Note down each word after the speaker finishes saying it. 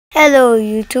Hello,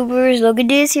 YouTubers. Look at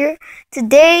this here.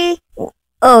 Today, you're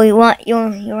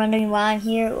wondering why I'm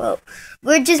here? Well,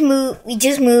 we just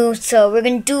moved, so we're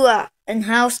gonna do a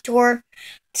house tour.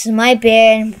 This is my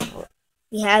bed.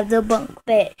 We have the bunk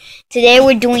bed. Today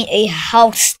we're doing a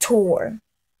house tour.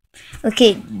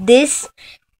 Okay, that's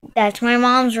my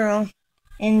mom's room,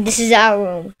 and this is our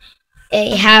room,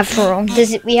 a half room.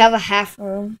 We have a half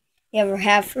room. We have a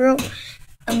half room.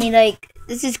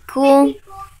 This is cool,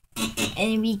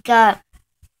 and we got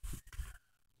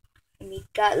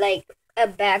like a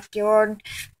backyard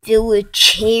filled with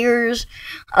chairs.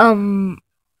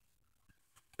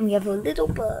 We have a little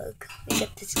bug. We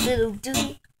got this little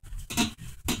dude,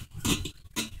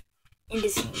 and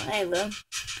this is my room.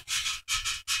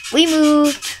 We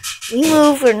moved.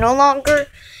 We're no longer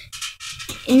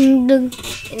in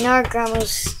our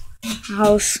grandma's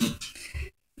house.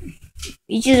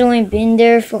 We just only been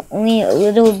there for only a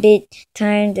little bit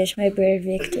time. There's my brother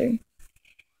Victor.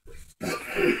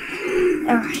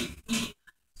 Alright.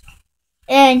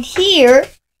 And here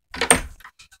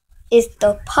is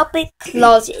the puppet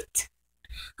closet.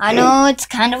 I know it's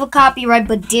kind of a copyright,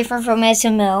 but different from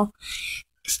SML.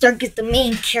 Stark is the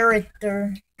main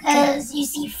character. Because you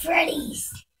see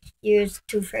Freddy's. Here's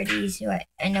two Freddy's.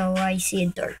 I know I see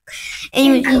it dark.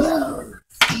 Anyway,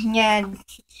 yeah,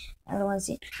 I don't want to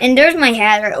see it. And there's my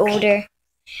hat right over there.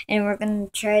 And we're going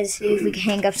to try to see if we can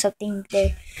hang up something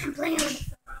there.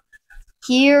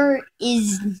 Here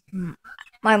is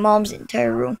my mom's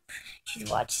entire room. She's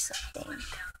watching something.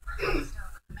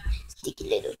 Sticky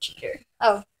little cheater.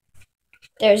 Oh,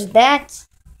 there's that.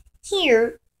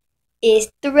 Here is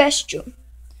the restroom.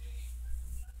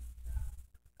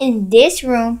 And this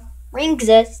room brings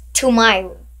us to my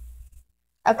room.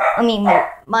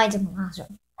 Mine's in my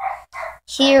room.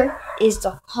 Here is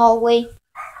the hallway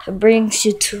that brings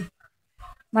you to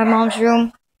my mom's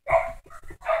room.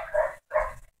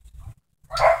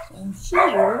 And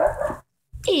here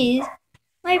is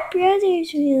my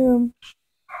brother's room.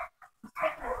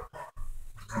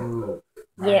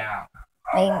 Yeah,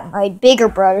 my bigger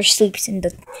brother sleeps in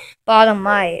the bottom.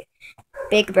 My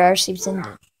big brother sleeps in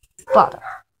the bottom.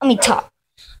 Top.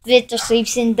 Victor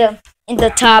sleeps in the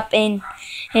top, and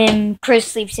Chris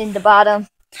sleeps in the bottom.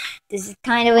 This is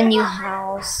kind of a new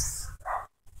house.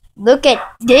 Look at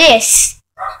this.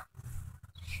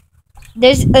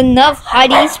 There's enough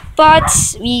hiding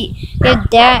spots. We have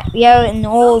an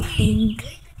old thing.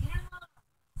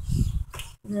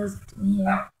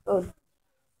 Oh,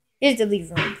 here's the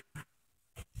living room.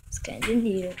 It's kind of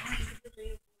neat.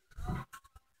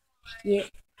 Yeah.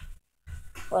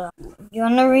 Hold on. You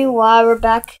wanna read why we're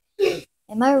back in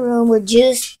my room?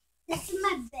 That's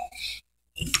my bed.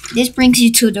 This brings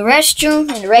you to the restroom,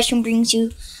 and the restroom brings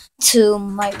you to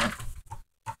my room.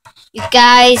 You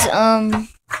guys,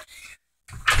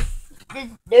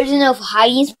 there's enough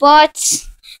hiding spots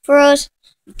for us.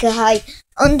 We can hide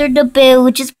under the bed,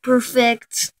 which is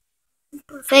perfect.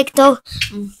 Perfecto.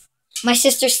 My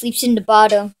sister sleeps in the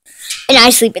bottom, and I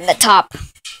sleep in the top.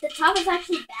 The top is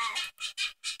actually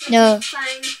bad. No, It's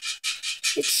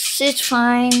fine. it's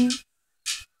fine.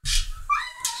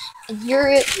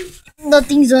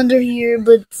 Nothing's under here,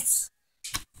 but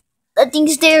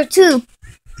nothing's there too.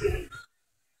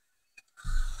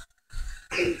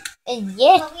 And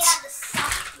yet, But we have the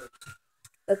soft room.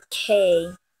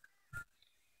 okay.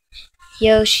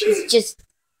 Yo, she's just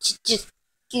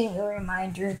giving a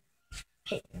reminder.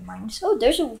 Hey, reminder. So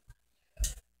there's a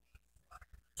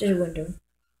window.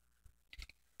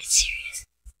 It's serious.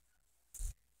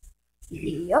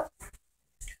 Yup.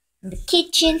 In the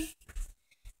kitchen.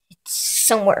 It's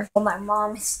somewhere. Well, my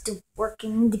mom is still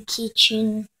working in the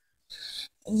kitchen.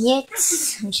 And yet,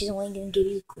 she's only gonna give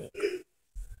you quick.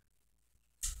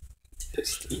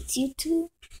 This leads you to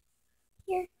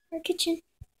here, our kitchen.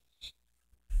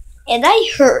 And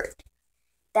I heard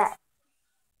that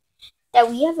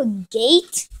we have a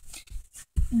gate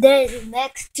that is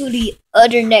next to the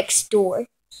other next door.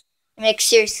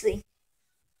 Seriously.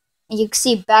 And you can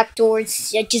see back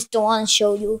doors. I just don't want to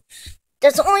show you.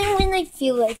 That's the only when I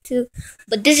feel like to.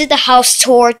 But this is the house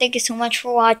tour. Thank you so much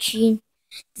for watching.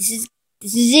 This is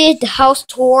it. The house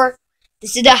tour.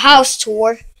 This is the house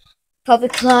tour.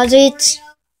 Puppet closet.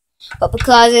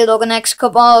 Logonex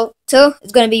Cabal 2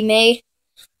 is gonna be made.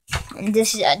 And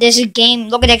this is game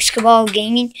Logonex Cabal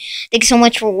Gaming. Thank you so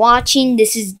much for watching.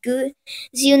 This is good.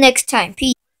 See you next time.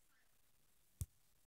 Peace.